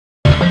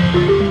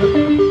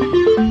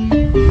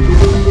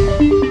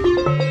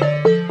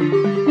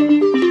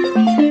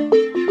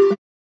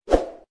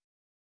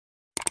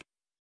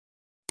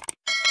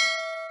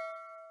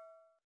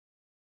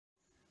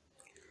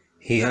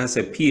He has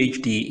a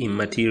PhD in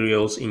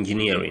materials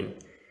engineering.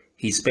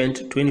 He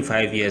spent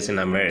 25 years in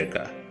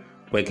America,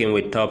 working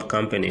with top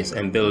companies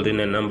and building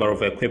a number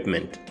of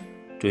equipment.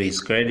 To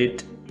his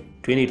credit,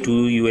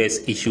 22 US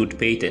issued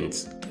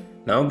patents.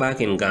 Now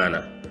back in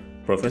Ghana,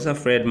 Professor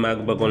Fred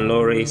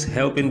McBagonluri is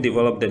helping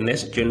develop the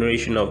next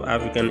generation of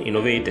African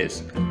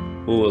innovators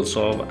who will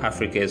solve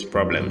Africa's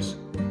problems.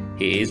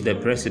 He is the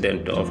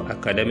president of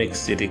Academic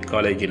City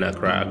College in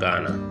Accra,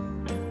 Ghana.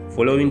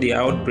 Following the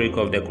outbreak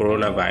of the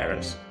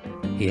coronavirus,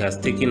 he has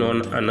taken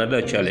on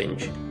another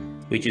challenge,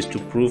 which is to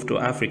prove to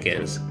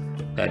Africans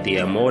that they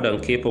are more than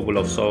capable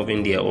of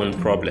solving their own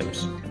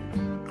problems.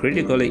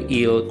 Critically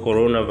ill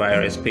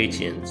coronavirus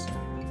patients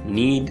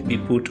need be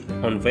put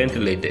on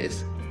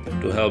ventilators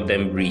to help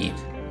them breathe,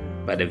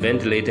 but the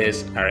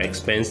ventilators are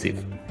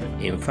expensive.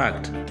 In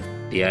fact,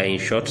 they are in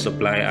short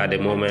supply at the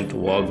moment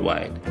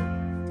worldwide.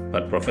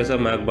 But Professor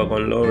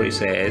McBagonluri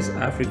says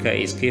Africa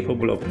is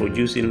capable of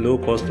producing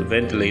low-cost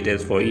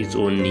ventilators for its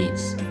own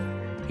needs.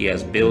 He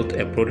has built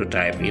a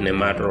prototype in a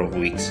matter of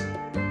weeks,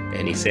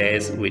 and he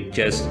says with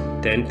just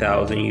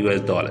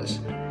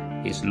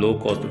 $10,000, his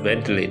low-cost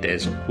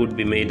ventilators could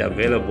be made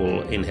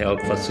available in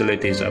health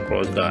facilities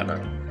across Ghana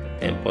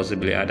and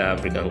possibly other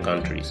African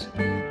countries.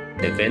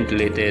 The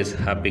ventilators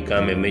have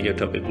become a major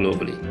topic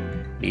globally.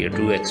 They are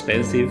too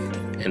expensive,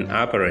 and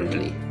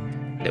apparently,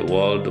 the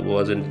world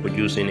wasn't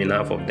producing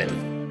enough of them.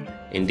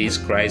 In this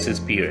crisis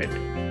period,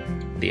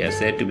 they are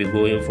said to be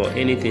going for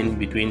anything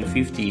between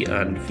 $50,000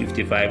 and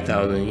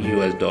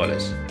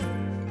 $55,000.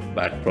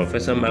 But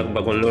Professor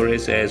McBagonluri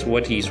says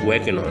what he is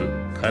working on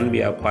can be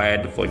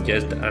acquired for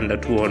just under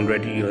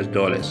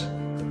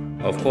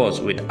 $200. Of course,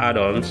 with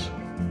add-ons,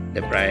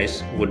 the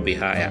price would be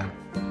higher.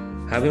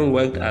 Having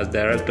worked as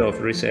Director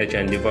of Research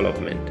and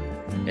Development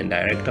and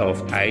Director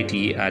of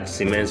IT at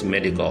Siemens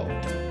Medical,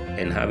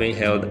 and having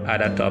held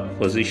other top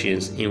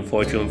positions in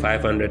Fortune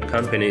 500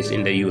 companies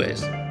in the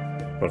US,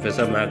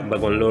 Professor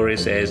McBagonluri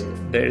says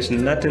there is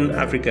nothing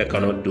Africa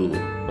cannot do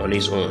on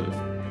its own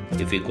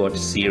if we got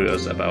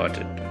serious about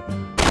it.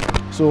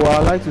 So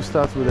I'd like to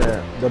start with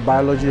the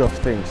biology of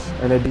things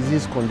and a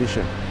disease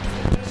condition.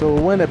 So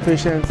when a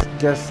patient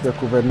gets the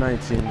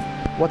COVID-19,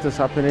 what is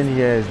happening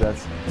here is that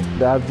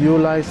the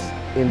alveoli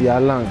in their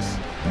lungs,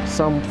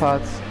 some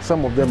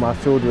of them are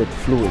filled with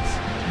fluids.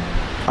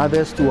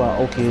 Others too are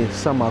okay,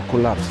 some are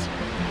collapsed.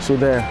 So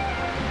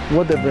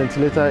what the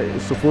ventilator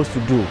is supposed to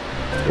do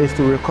is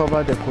to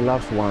recover the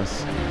collapsed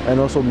ones and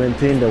also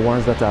maintain the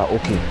ones that are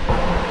okay.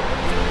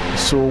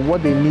 So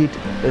what they need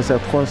is a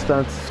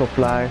constant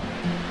supply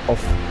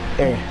of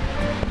air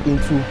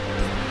into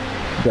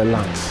the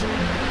lungs.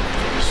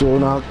 So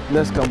now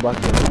let's come back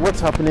here. So what's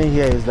happening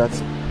here is that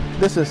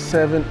this is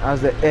serving as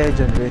the air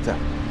generator,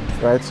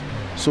 right?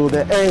 So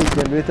the air is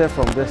generated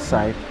from this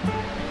side,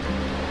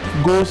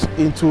 goes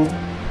into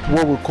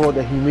what we call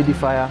the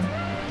humidifier.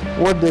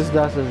 What this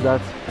does is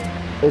that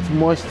it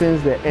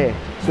moistens the air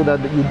so that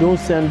you don't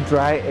send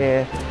dry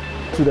air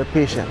to the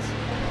patient.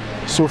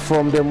 So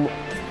from the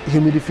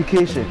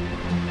humidification,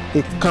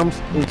 it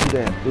comes into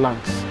the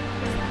lungs.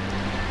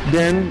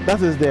 Then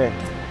that is the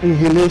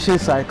inhalation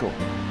cycle.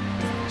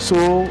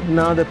 So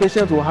now the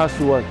patient will have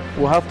to what?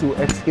 Will have to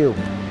exhale.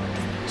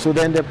 So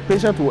then the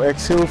patient will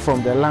exhale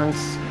from the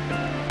lungs.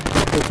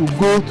 It will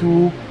go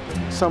through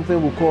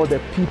something we call the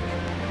PEEP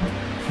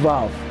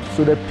valve.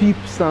 So the PEEP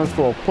stands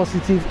for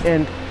positive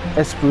end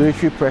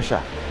expiratory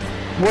pressure.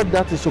 What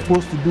that is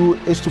supposed to do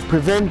is to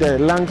prevent the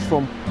lungs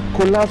from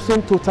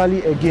collapsing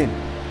totally again.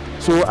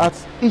 So at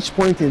each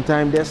point in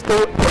time, there's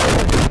still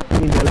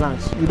air in the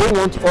lungs. You don't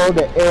want all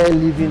the air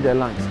leaving the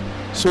lungs.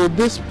 So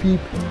this PEEP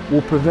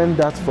will prevent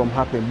that from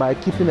happening by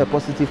keeping a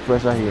positive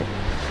pressure here.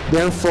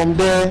 Then from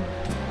there,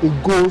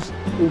 it goes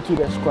into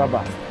the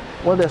scrubber.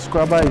 What the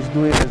scrubber is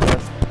doing is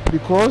that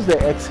because the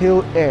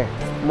exhaled air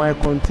might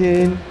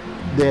contain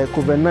the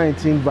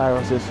COVID-19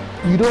 viruses,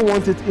 you don't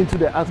want it into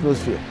the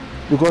atmosphere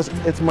because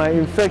it might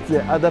infect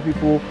the other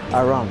people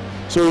around.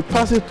 So it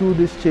passes through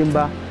this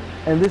chamber,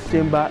 and this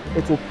chamber,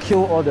 it will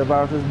kill all the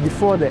viruses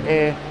before the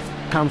air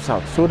comes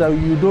out so that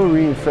you don't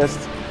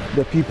reinfest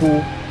the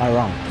people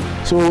around.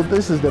 So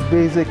this is the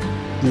basic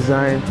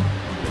design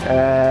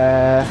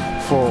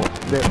for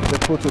the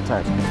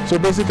prototype. So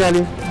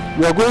basically,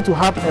 we are going to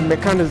have a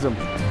mechanism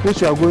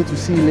which you are going to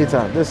see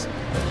later.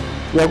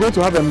 We are going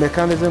to have a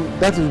mechanism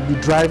that will be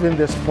driving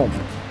this pump,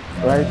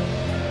 right?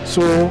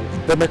 So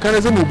the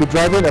mechanism will be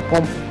driving the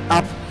pump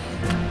up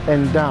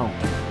and down.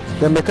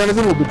 The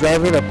mechanism will be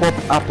driving the pump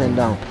up and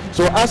down.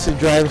 So as it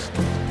drives,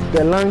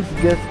 the lungs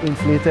get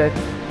inflated,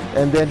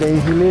 and then the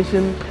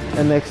inhalation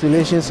and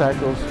exhalation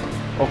cycles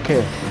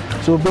occur.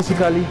 So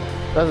basically,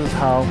 that is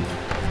how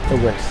it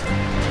works.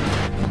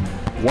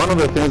 One of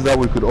the things that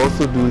we could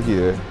also do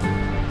here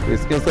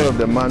is instead of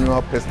the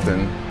manual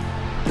piston,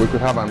 we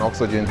could have an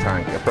oxygen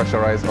tank, a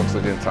pressurized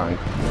oxygen tank,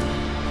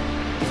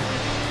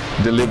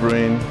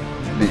 delivering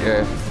the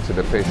air to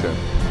the patient.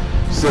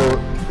 So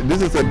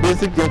this is a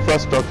basic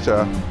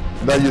infrastructure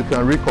that you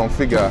can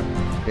reconfigure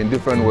in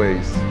different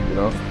ways, you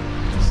know.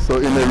 So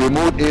in a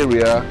remote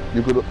area,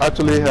 you could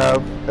actually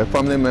have a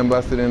family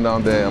member sitting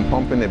down there and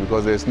pumping it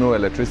because there's no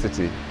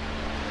electricity.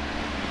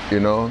 You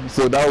know,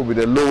 so that would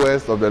be the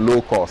lowest of the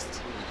low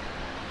cost.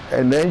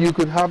 And then you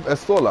could have a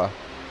solar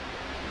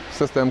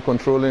system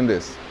controlling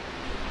this.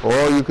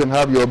 Or you can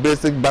have your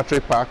basic battery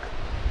pack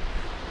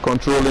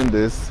controlling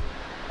this.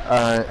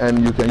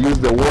 And you can use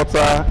the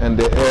water and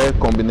the air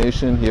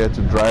combination here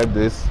to drive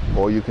this,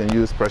 or you can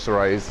use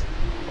pressurized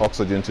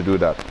oxygen to do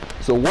that.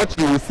 So what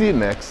you will see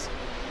next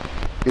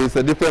is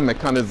a different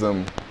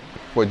mechanism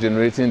for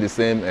generating the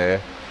same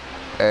air,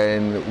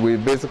 and we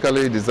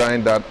basically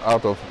designed that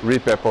out of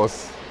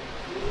repurposed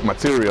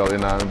material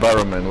in our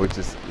environment, which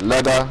is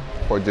leather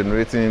for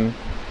generating,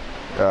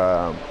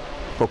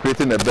 for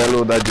creating a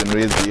bellow that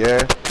generates the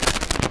air,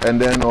 and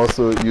then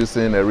also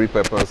using a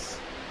repurposed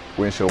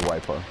windshield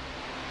wiper.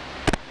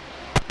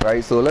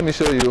 Right, so let me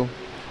show you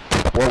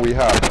what we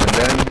have, and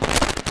then,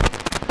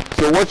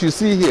 so what you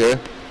see here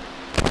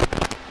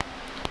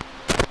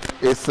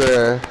is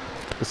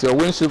your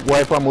windshield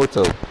wiper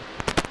motor,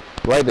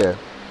 right there.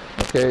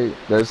 Okay,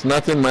 there's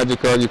nothing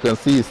magical. You can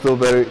see it's still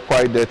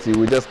quite dirty.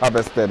 We just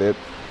harvested it,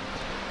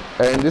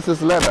 and this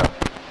is leather.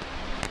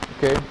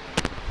 Okay,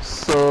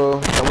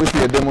 so can we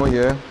see a demo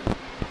here?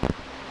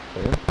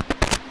 Okay.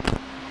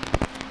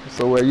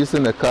 So we're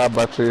using a car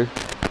battery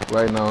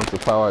right now to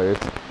power it.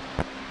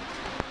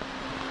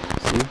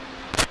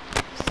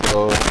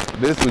 So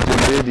this will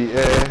generate the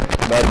air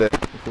that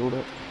you feel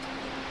that?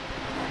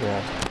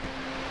 Yeah.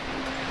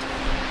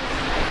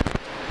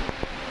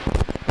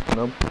 You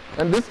know,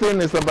 and this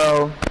thing is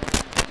about,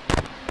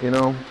 you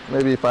know,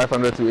 maybe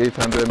 500 to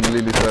 800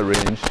 milliliter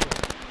range,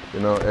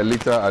 you know, a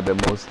liter at the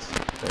most,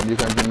 and you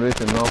can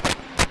generate enough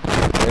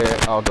air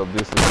out of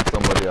this to keep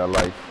somebody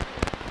alive.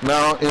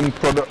 Now in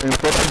product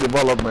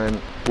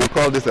development, we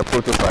call this a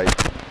prototype,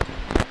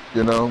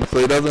 you know, so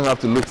it doesn't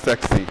have to look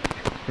sexy.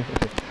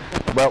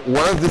 But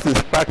once this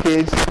is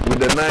packaged with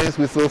the nice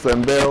whistles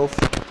and bells,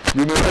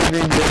 you may not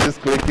even hear this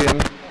clicking,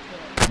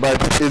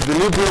 but it's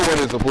delivering what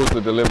it's supposed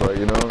to deliver,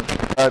 you know.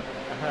 But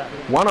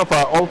one of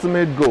our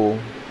ultimate goal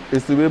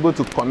is to be able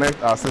to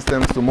connect our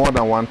systems to more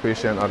than one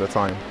patient at a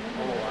time.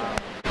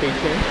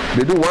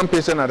 They do one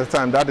patient at a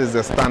time. That is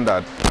the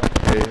standard,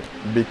 okay?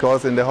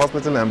 Because in the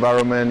hospital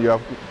environment, you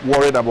are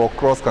worried about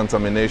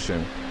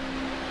cross-contamination.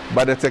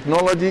 But the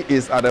technology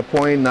is at a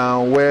point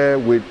now where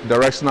with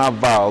directional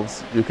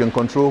valves, you can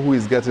control who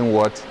is getting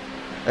what.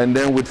 And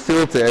then with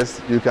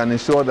filters, you can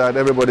ensure that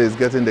everybody is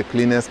getting the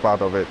cleanest part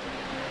of it.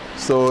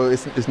 So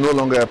it's no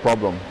longer a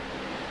problem.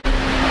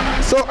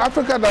 So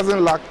Africa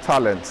doesn't lack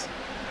talent.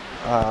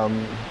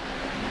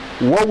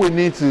 What we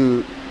need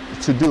to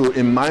do,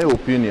 in my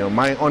opinion,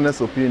 my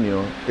honest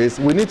opinion, is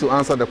we need to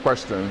answer the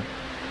question,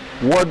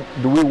 what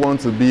do we want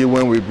to be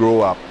when we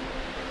grow up?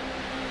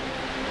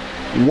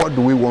 What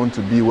do we want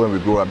to be when we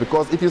grow up?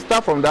 Because if you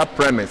start from that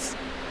premise,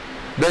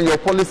 then your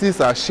policies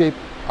are shaped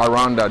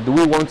around that. Do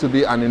we want to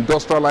be an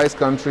industrialized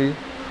country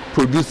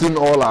producing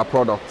all our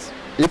products?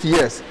 If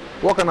yes,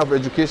 what kind of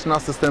educational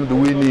system do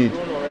we need?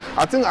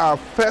 I think our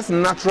first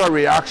natural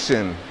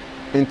reaction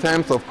in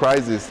times of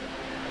crisis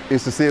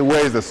is to say,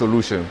 where is the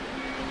solution?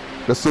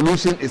 The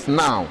solution is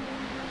now.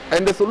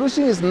 And the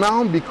solution is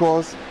now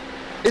because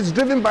it's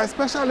driven by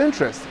special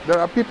interests. There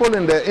are people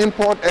in the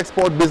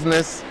import-export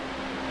business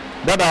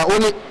that are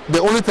the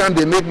only time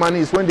they make money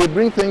is when they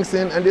bring things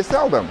in and they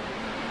sell them.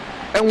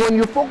 And when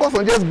you focus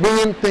on just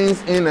bringing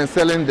things in and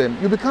selling them,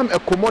 you become a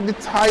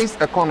commoditized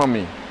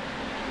economy.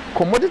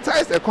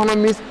 Commoditized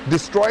economies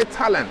destroy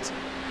talent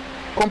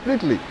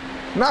completely.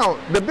 Now,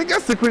 the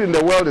biggest secret in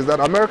the world is that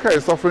America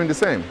is suffering the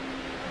same.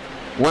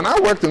 When I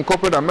worked in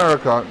corporate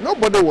America,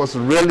 nobody was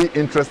really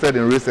interested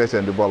in research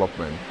and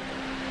development.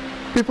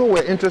 People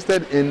were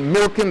interested in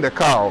milking the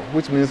cow,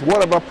 which means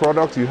whatever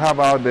product you have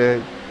out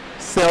there,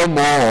 sell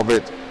more of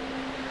it.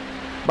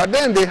 But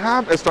then they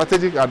have a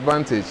strategic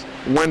advantage.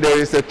 When there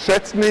is a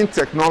threatening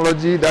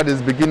technology that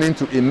is beginning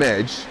to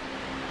emerge,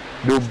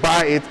 they'll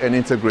buy it and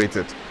integrate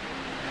it.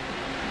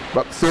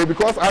 But so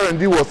because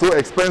R&D was so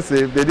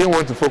expensive, they didn't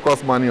want to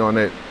focus money on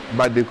it,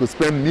 but they could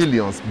spend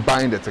millions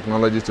buying the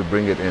technology to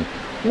bring it in.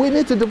 We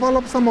need to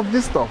develop some of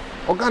this stuff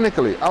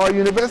organically. Our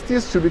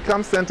universities should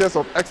become centers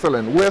of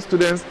excellence where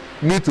students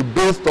need to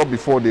build stuff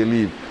before they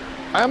leave.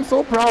 I am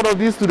so proud of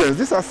these students.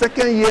 These are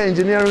second-year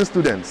engineering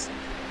students.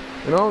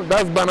 You know,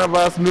 that's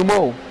Barnabas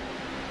Numo.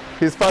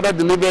 His father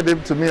delivered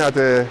it to me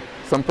at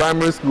some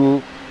primary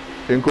school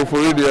in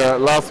Koforidia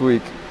last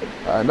week.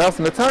 And that's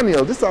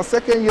Nathaniel. These are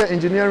second-year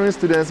engineering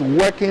students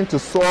working to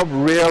solve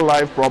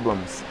real-life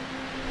problems.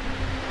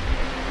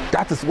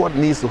 That is what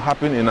needs to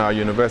happen in our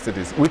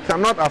universities. We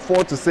cannot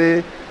afford to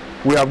say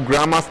we have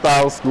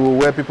grammar-style school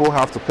where people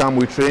have to come,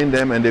 we train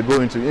them, and they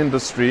go into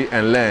industry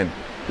and learn.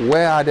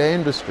 Where are their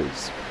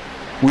industries?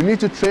 We need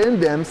to train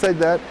them so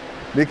that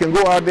they can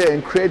go out there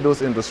and create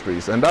those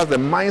industries. And that's the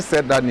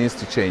mindset that needs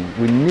to change.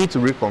 We need to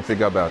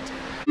reconfigure that.